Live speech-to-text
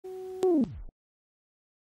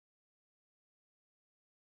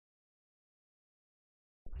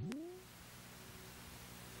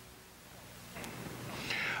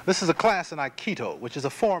This is a class in Aikido, which is a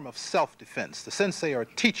form of self-defense. The sensei or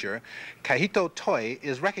teacher, Kahito Tohei,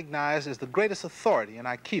 is recognized as the greatest authority in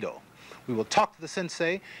Aikido. We will talk to the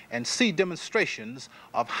sensei and see demonstrations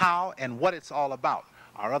of how and what it's all about.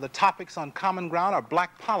 Our other topics on Common Ground are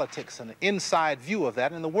black politics and an inside view of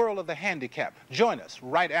that in the world of the handicapped. Join us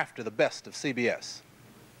right after the best of CBS.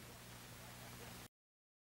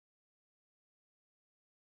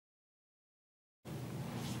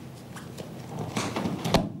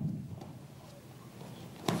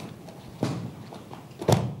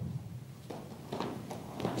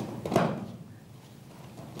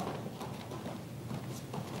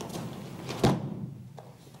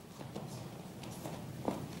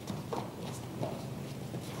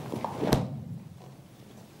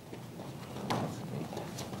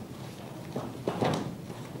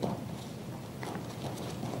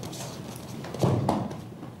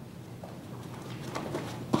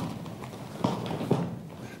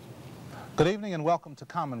 Good evening and welcome to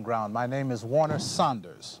Common Ground. My name is Warner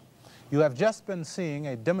Saunders. You have just been seeing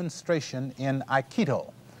a demonstration in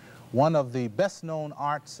Aikido, one of the best-known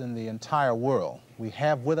arts in the entire world. We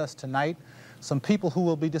have with us tonight some people who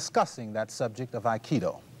will be discussing that subject of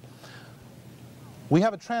Aikido. We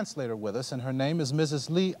have a translator with us, and her name is Mrs.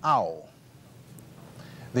 Lee Ao.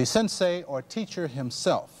 The sensei or teacher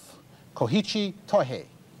himself, Koichi Tohei,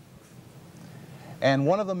 and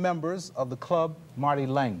one of the members of the club, Marty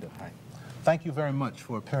Langdon. Thank you very much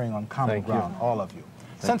for appearing on Common Ground, all of you.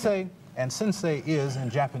 Sensei, and sensei is in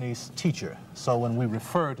Japanese teacher. So when we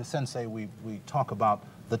refer to sensei, we talk about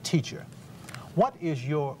the teacher. What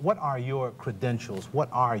are your credentials? What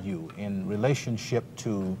are you in relationship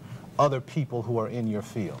to other people who are in your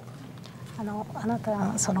field? あなた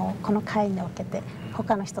はこの会におけて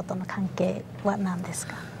他の人との関係は何です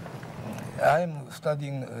か? I'm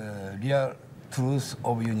studying real truth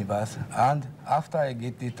of universe, and after I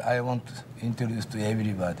get it, I want to introduce to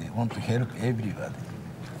everybody, want to help everybody.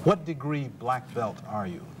 What degree black belt are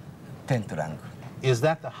you? 10th rank. Is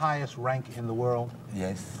that the highest rank in the world?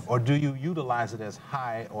 Yes. Or do you utilize it as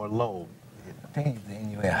high or low? 10 is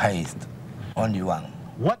anyway highest, only one.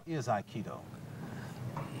 What is Aikido?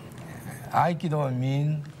 Aikido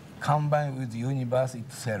means combine with the universe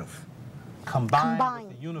itself. Combine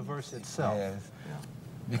with the universe itself. Yes.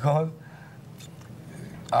 Because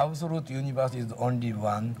absolute universe is only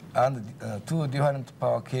one, and two different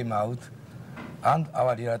powers came out, and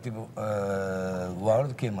our relative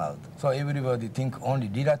world came out. So everybody think only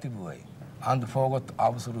relative way, and forgot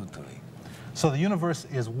absolute way. So the universe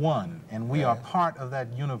is one, and we are part of that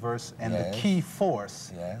universe, and the key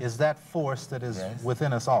force is that force that is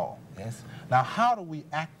within us all. Yes. Now, how do we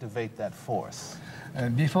activate that force?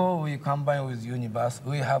 Before we combine with universe,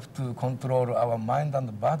 we have to control our mind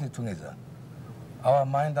and body together. Our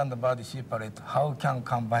mind and the body separate. How can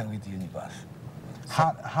combine with the universe?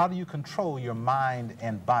 How do you control your mind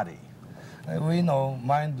and body? We know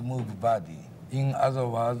mind move body. In other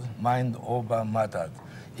words, mind over matter.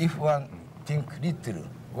 If one think little,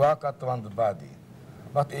 work at one's body,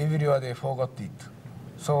 but everybody forgot it.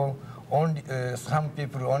 So only some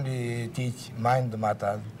people only teach mind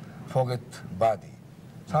matter, forget body.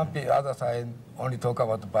 Some people other side only talk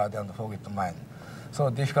about body and forget mind.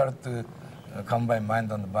 So difficult to combine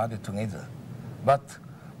mind and body together. But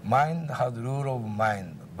mind has rule of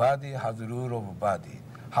mind, body has rule of body.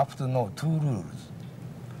 Have to know two rules.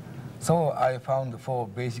 So I found 4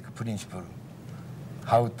 basic principles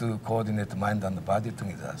how to coordinate mind and body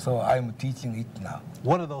together. So I'm teaching it now.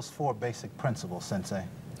 What are those 4 basic principles, Sensei?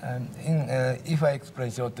 If I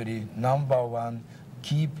explain shortly, number 1,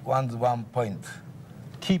 keep one's one point.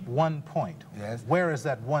 Keep one point. Yes. Where is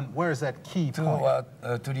that one? Where is that key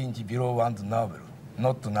point? 2 inches below one's navel,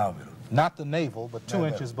 not the navel. Not the navel, but 2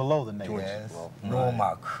 inches below the navel. Yes. No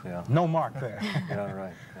mark. Yeah. No mark there. Yeah,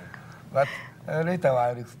 right. But later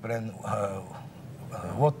I'll explain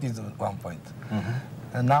what is 1 point.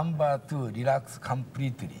 Number 2, relax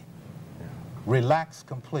completely. Relax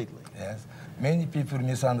completely. Yes. Many people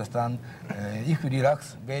misunderstand. If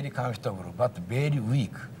relax, very comfortable, but very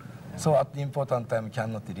weak. So at the important time,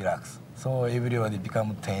 cannot relax. So everybody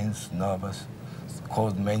become tense, nervous,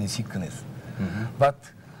 cause many sickness. But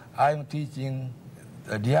I'm teaching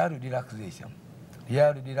real relaxation.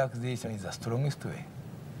 Real relaxation is the strongest way.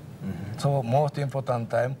 So most important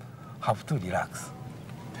time, have to relax.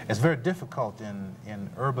 It's very difficult in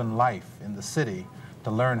urban life, in the city,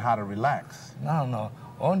 to learn how to relax. No.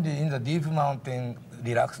 Only in the deep mountain,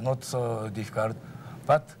 relax, not so difficult.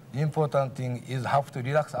 But the important thing is have to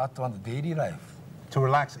relax at one's daily life. To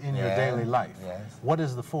relax in your daily life. Yes. What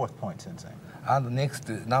is the 4th point, Sensei? And next,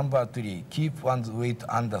 number 3, keep one's weight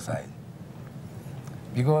underside.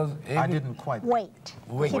 Because I didn't quite. Weight.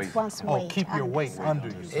 Weight. Keep one's Oh, weight. keep your weight under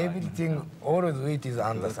you. everything, always weight is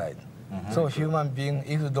underside. So human being,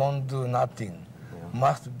 if you don't do nothing,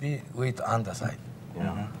 must be weight underside.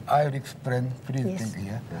 I'll explain, please think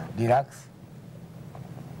here. Relax.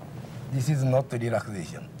 This is not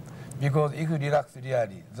relaxation. Because if you relax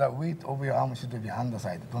really, the weight of your arm should be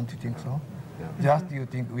underside. Don't you think so? Just you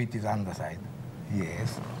think weight is underside.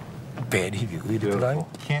 Yes. Very good. Will you try?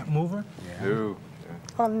 Can't move her? No.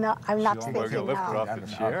 Oh no, I'm not She's going to thinking lift her now. off the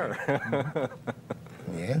chair.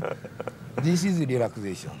 Yeah. This is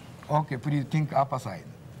relaxation. Okay, please think upper side.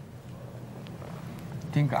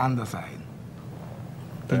 Think underside.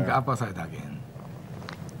 Think upper side again.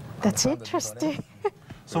 That's interesting.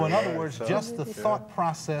 So in other words, just the thought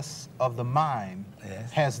process of the mind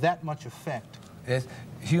has that much effect. Yes,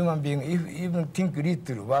 human being, if even think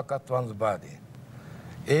little, work at one's body.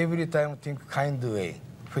 Every time think kind way,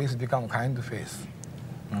 face become kind face.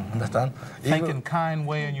 Understand? Thinking kind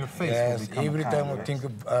way in your face will Yes, become every a kind time way.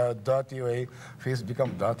 think dirty way, face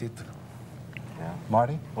become dirty too.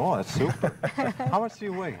 Marty? Oh, that's super. How much do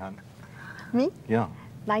you weigh, hon? Me? Yeah.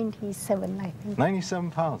 97, I think.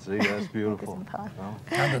 97 pounds. See, that's beautiful. 97 pounds.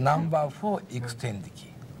 Oh. And number 4, extend the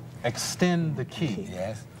key. Extend the key.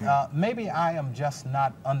 Yes. Maybe I am just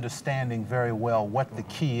not understanding very well what the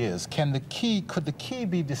key is. Could the key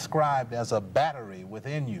be described as a battery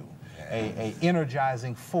within you, a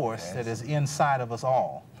energizing force that is inside of us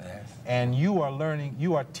all? Yes. And you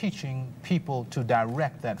are teaching people to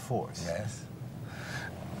direct that force. Yes.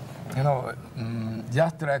 You know,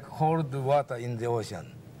 just like hold the water in the ocean.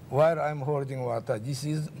 While I'm holding water, this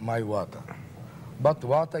is my water. But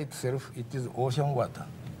water itself, it is ocean water.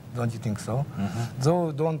 Don't you think so?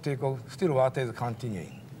 Though don't take off, still water is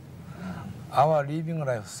continuing. Our living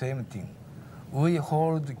life, same thing. We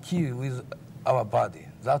hold the key with our body.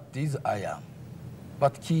 That is I am.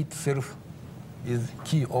 But key itself is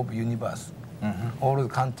key of universe, always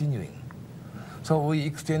continuing. So we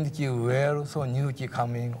extend key well, so new key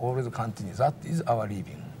coming, always continue. That is our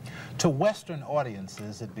living. To Western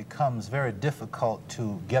audiences, it becomes very difficult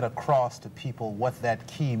to get across to people what that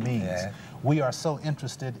key means. Yeah. We are so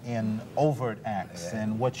interested in overt acts,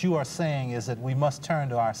 and what you are saying is that we must turn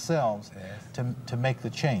to ourselves to make the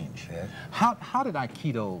change. Yes. How did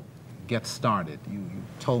Aikido get started? You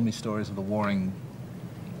told me stories of the warring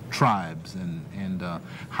tribes and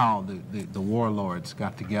how the warlords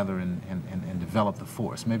got together and developed the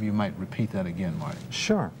force. Maybe you might repeat that again, Marty.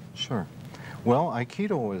 Sure, sure. Well,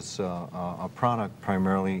 Aikido is a product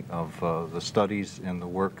primarily of the studies and the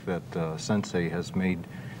work that Sensei has made.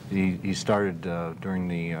 He started during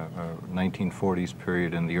the 1940s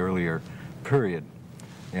period and the earlier period,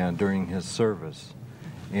 and during his service.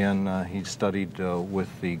 And he studied with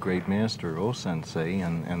the great master, O-Sensei,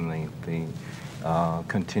 and the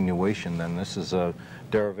continuation. Then this is a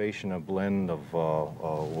derivation, a blend of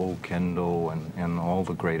O-Kendo and all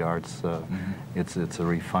the great arts. It's a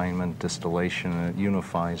refinement, distillation, and it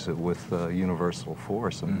unifies it with universal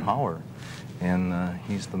force and power. And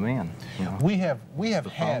he's the man. You know? We have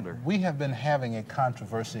founder. been having a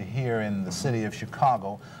controversy here in the city of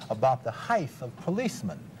Chicago about the height of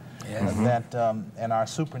policemen. And our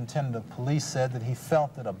superintendent of police said that he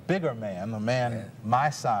felt that a bigger man, a man my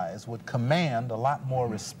size, would command a lot more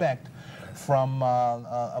respect from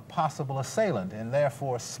a possible assailant, and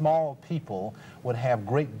therefore small people would have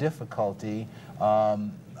great difficulty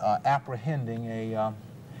apprehending a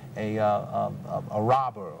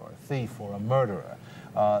robber or a thief or a murderer.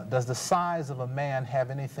 Does the size of a man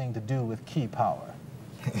have anything to do with key power?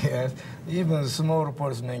 Yes, even small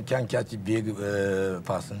policemen can catch big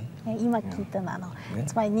person. 今聞いたのは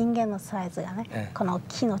つまり人間のサイズがね、この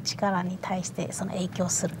木の力に対してその影響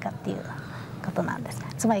するかっていうことなんです。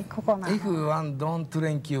つまりここの If one don't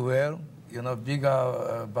train you well, you know,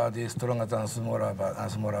 bigger body stronger than smaller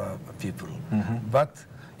people. But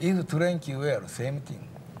if train you well, same thing.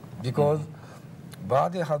 Because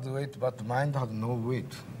body has weight, but mind has no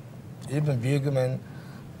weight. Even big man,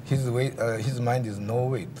 his mind is no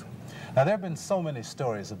weight. Now, there have been so many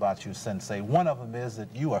stories about you, Sensei. One of them is that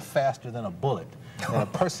you are faster than a bullet. That a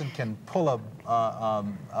person can pull a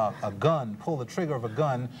gun, pull the trigger of a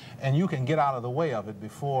gun, and you can get out of the way of it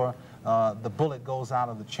before the bullet goes out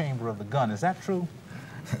of the chamber of the gun. Is that true?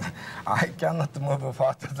 I cannot move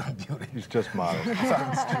faster than bullet. He's just modest.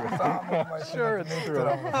 Sure, it's true.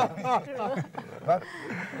 But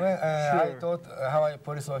when I taught Hawaii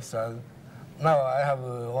police officers, now I have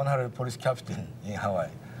 100 police captain in Hawaii.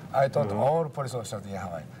 I taught all police officers in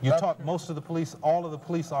Hawaii. You taught most of the police, all of the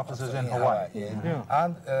police officers in Hawaii.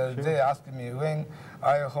 And they asked me, when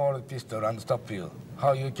I hold a pistol and stop you,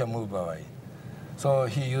 how you can move away. So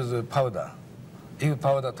he used powder. If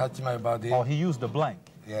powder touch my body, Oh, he used a blank.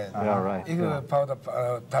 yeah, Yeah, right. If Yeah. powder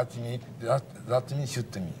touch me, that means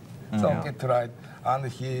shoot me. So okay, tried, and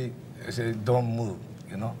he said, "Don't move,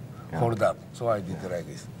 you know, hold up." So I did like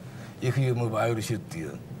this. If you move, I will shoot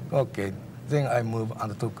you. Okay. Then I moved and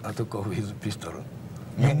took off his pistol.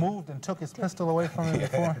 You moved and took his pistol away from him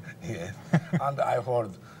before? Yes, and I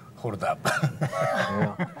hold up.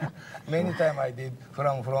 Many times I did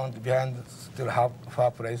from front, behind, still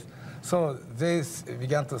far place. So they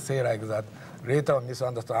began to say like that. Later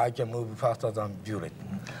misunderstood, I can move faster than bullet.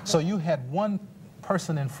 So you had one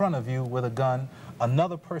person in front of you with a gun,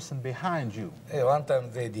 another person behind you. Yeah, one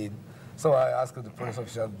time they did. So I asked the police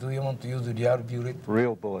officer, "Do you want to use the real bullet?"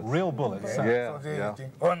 Real bullets. Real bullets. Okay. Yeah, So they yeah.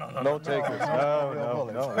 think, "Oh no, No takers.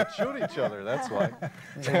 No. They shoot each other. That's why.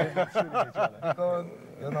 Because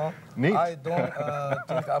you know, Neat. I don't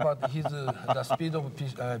think about the speed of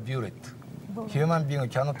bullet. Human being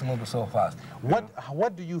cannot move so fast.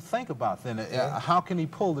 What do you think about then? How can he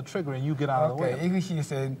pull the trigger and you get out of the way? Okay, if he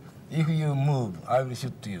said, "If you move, I will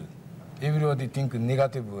shoot you," everybody think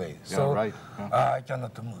negative way. So right. I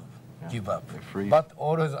cannot move, give up. freeze. But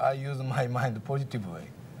always I use my mind positive way.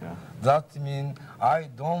 Yeah. That means I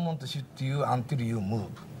don't want to shoot you until you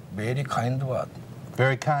move. Very kind word.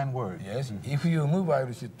 Very kind word. Yes, if you move, I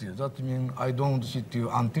will shoot you. That means I don't want to shoot you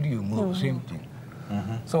until you move. Same thing.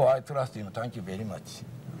 So I trust him. Thank you very much.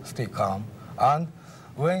 Stay calm. And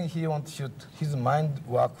when he wants to shoot, his mind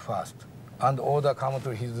work fast. And order come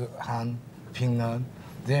to his hand, finger,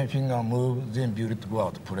 then finger move, then bullet go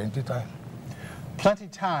out. Plenty time. Plenty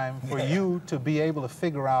time for you to be able to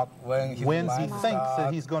figure out When his when he mind thinks that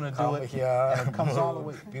start, he's going to do come it, here, and it comes all the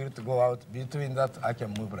way. Bullet go out. Between that, I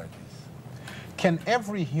can move like this. Can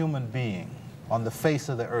every human being on the face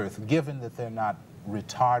of the earth, given that they're not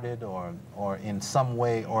retarded or in some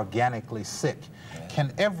way organically sick,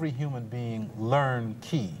 can every human being learn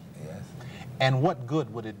ki? Yes. And what good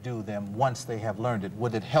would it do them once they have learned it?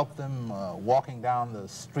 Would it help them walking down the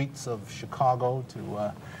streets of Chicago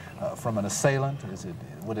to, from an assailant?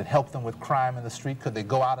 Would it help them with crime in the street? Could they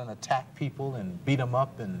go out and attack people and beat them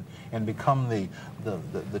up and become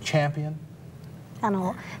the champion? 例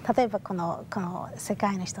えばこの世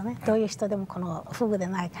界の人ね、どういう人でもこのフグで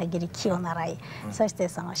ない限り気を習い、そして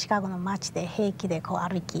そのシカゴの街で平気でこう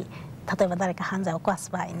歩き、例えば誰か犯罪を犯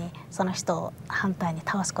す場合にその人を反対に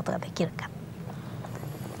倒すことができるか。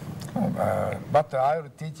But I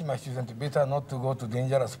will teach my students better not to go to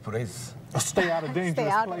dangerous place. Stay out of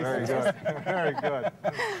dangerous out of places. Very good.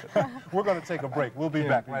 Very good. We're going to take a break. We'll be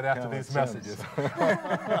back right after these messages.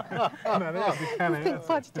 Now, that's the kind of answer.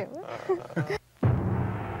 ポジティブ。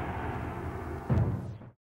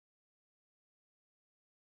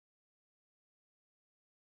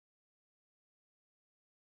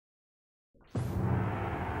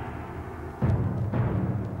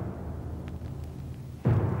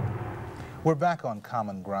We're back on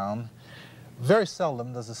common ground. Very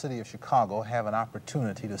seldom does the city of Chicago have an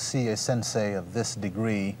opportunity to see a sensei of this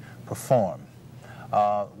degree perform.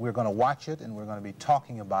 We're going to watch it and we're going to be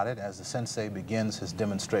talking about it as the sensei begins his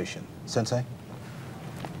demonstration. Sensei?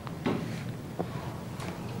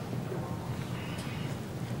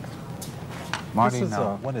 Marty,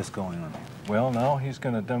 now, what is going on here? Well, now he's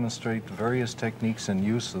going to demonstrate various techniques and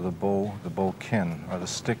use of the bow kin, or the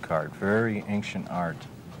stick art, very ancient art.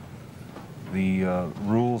 The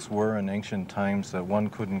rules were in ancient times that one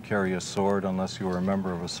couldn't carry a sword unless you were a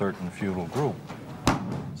member of a certain feudal group.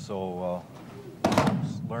 So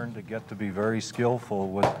learned to get to be very skillful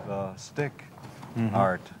with stick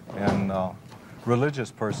art. And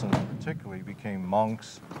religious persons particularly became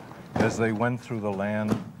monks. As they went through the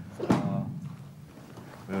land,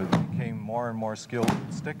 they became more and more skilled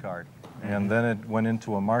in stick art. And then it went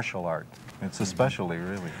into a martial art. It's a specialty,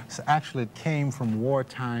 really. So actually it came from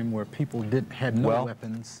wartime where people had no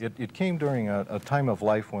weapons. It came during a time of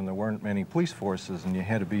life when there weren't many police forces and you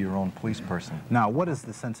had to be your own police person. Now, what is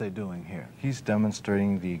the sensei doing here? He's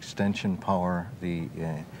demonstrating the extension power, the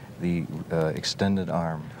extended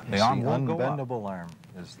arm. The arm won't go up. Unbendable arm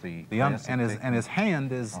is the and his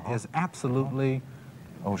hand is absolutely...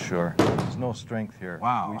 Oh, sure. There's no strength here.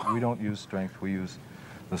 Wow. We don't use strength. We use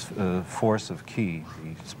the force of ki,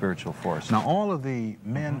 the spiritual force. Now, all of the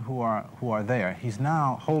men who are there, he's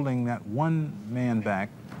now holding that one man back.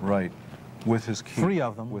 Right. With his ki. 3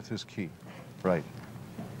 of them. With his ki. Right.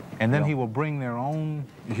 And then he will bring their own...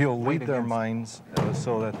 He'll lead their minds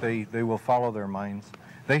so that they will follow their minds.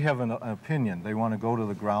 They have an opinion. They want to go to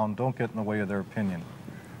the ground. Don't get in the way of their opinion.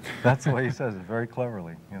 That's the way he says it, very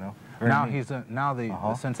cleverly, you know. Now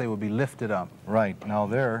the sensei will be lifted up. Right. Now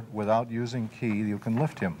there, without using ki, you can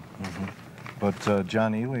lift him. But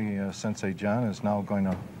John Ely, Sensei John, is now going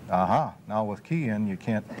to, now with ki in, you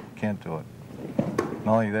can't do it.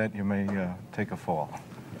 Not only that, you may take a fall.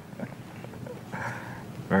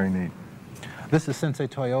 Very neat. This is Sensei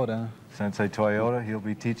Toyota. Sensei Toyota, he'll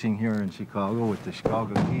be teaching here in Chicago with the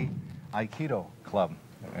Chicago Ki Aikido Club.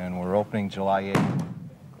 And we're opening July 8th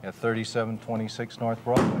at 3726 North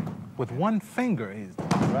Broadway. With one finger, he's...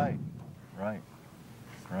 Right, right,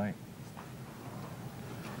 right.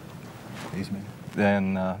 These men.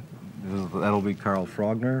 Then that'll be Carl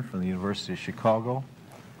Frogner from the University of Chicago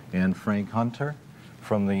and Frank Hunter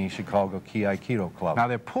from the Chicago Ki Aikido Club. Now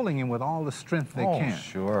they're pulling him with all the strength they can.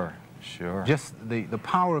 Sure, sure. Just the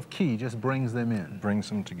power of ki just brings them in. Brings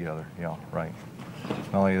them together, yeah, right.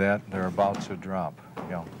 Not only that, they're about to drop,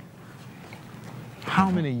 yeah. How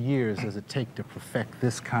many years does it take to perfect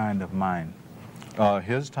this kind of mind?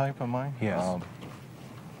 His type of mind? Yes.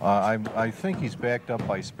 I think he's backed up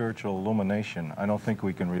by spiritual illumination. I don't think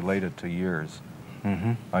we can relate it to years.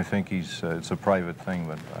 Mm-hmm. I think it's a private thing,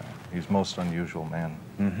 but he's most unusual man,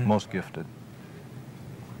 most gifted.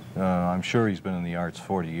 I'm sure he's been in the arts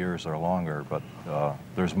 40 years or longer, but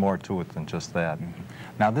there's more to it than just that.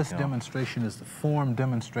 Now this demonstration is the form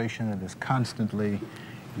demonstration that is constantly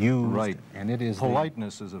used. Right. And it is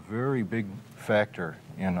politeness is a very big factor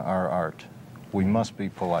in our art. We must be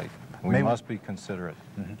polite. We must be considerate.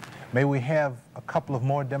 May we have a couple of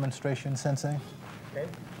more demonstrations, Sensei? Okay.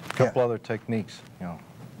 A couple other techniques, you know.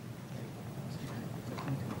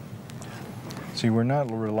 See, we're not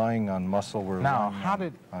relying on muscle, we're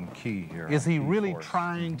relying on ki here. Is he ki really force.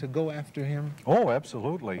 trying to go after him? Oh,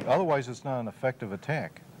 absolutely. Otherwise, it's not an effective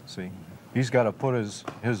attack, see. He's got to put his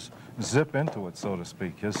zip into it, so to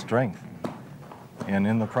speak, his strength. And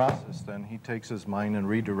in the process, then, he takes his mind and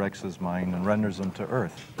redirects his mind and renders him to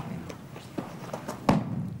earth.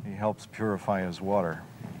 He helps purify his water.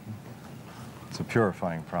 It's a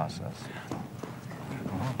purifying process.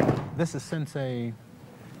 This is Sensei...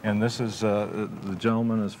 And this is, the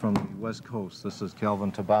gentleman is from the West Coast. This is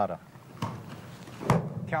Calvin Tabata.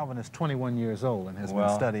 Calvin is 21 years old and has been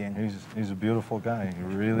studying. He's a beautiful guy. He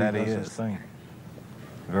really does his thing.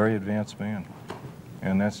 Very advanced man.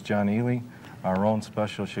 And that's John Ely, our own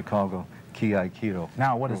special Chicago Ki Aikido.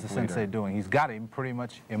 Now what is the Sensei doing? He's got him pretty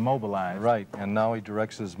much immobilized. Right, and now he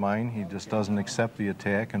directs his mind. He just doesn't accept the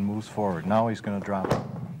attack and moves forward. Now he's going to drop it. You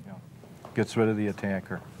know, gets rid of the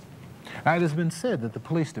attacker. Now, it has been said that the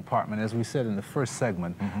police department, as we said in the first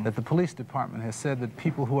segment, that the police department has said that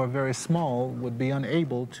people who are very small would be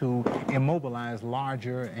unable to immobilize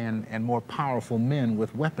larger and more powerful men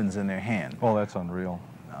with weapons in their hand. Oh, that's unreal.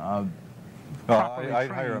 I'd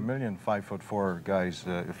hire 1 million 5'4" guys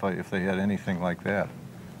if they had anything like that,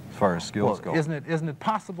 as far as skills go. Isn't it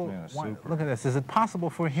possible? Yeah, look at this. Is it possible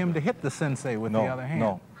for him to hit the Sensei with the other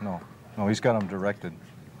hand? No. He's got him directed.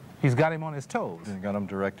 He's got him on his toes. He's got him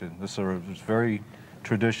directed. This is a very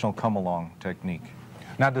traditional come-along technique.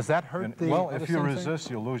 Now, does that hurt the Well, if you Sensei?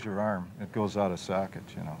 resist, you'll lose your arm. It goes out of socket,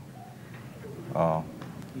 you know.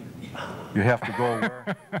 You have to go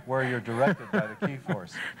where you're directed by the ki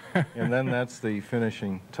force. And then that's the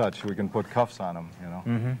finishing touch. We can put cuffs on him, you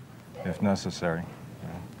know, if necessary.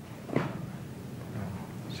 Yeah.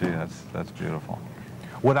 Gee, that's beautiful.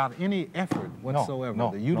 Without any effort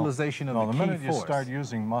whatsoever, the utilization of the ki force. The minute you start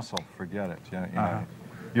using muscle, forget it. You know,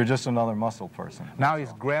 you're just another muscle person. Now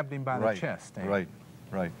he's grabbed him by the chest.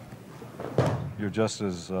 Right. You're just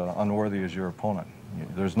as unworthy as your opponent.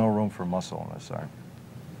 There's no room for muscle in this art.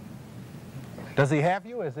 Does he have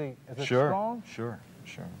you? Is it strong? Sure.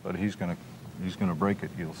 But he's gonna break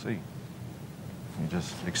it. You'll see. He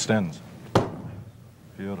just extends.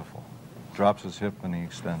 Beautiful. Drops his hip and he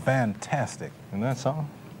extends. Fantastic. Isn't that something?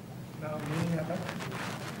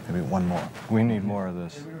 Maybe one more. We need more of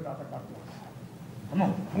this.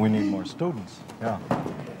 We need more students. Yeah.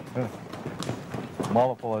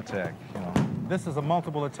 Multiple attack, you know. This is a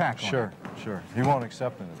multiple attack. Sure. He won't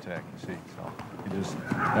accept an attack, you see. So he just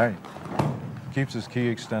keeps his ki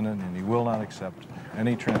extended and he will not accept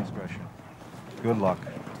any transgression. Good luck,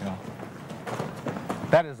 you know.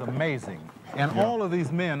 That is amazing. And all of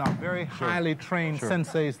these men are very highly trained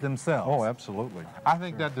senseis themselves. Oh, absolutely. I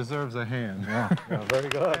think that deserves a hand. Yeah, very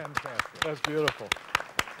good. Fantastic. That's beautiful.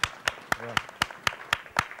 Yeah.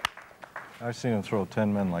 I've seen him throw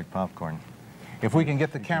 10 men like popcorn. If we can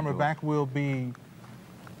get the camera back, we'll do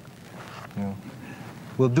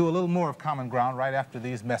a little more of Common Ground right after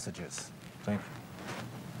these messages. Thank you.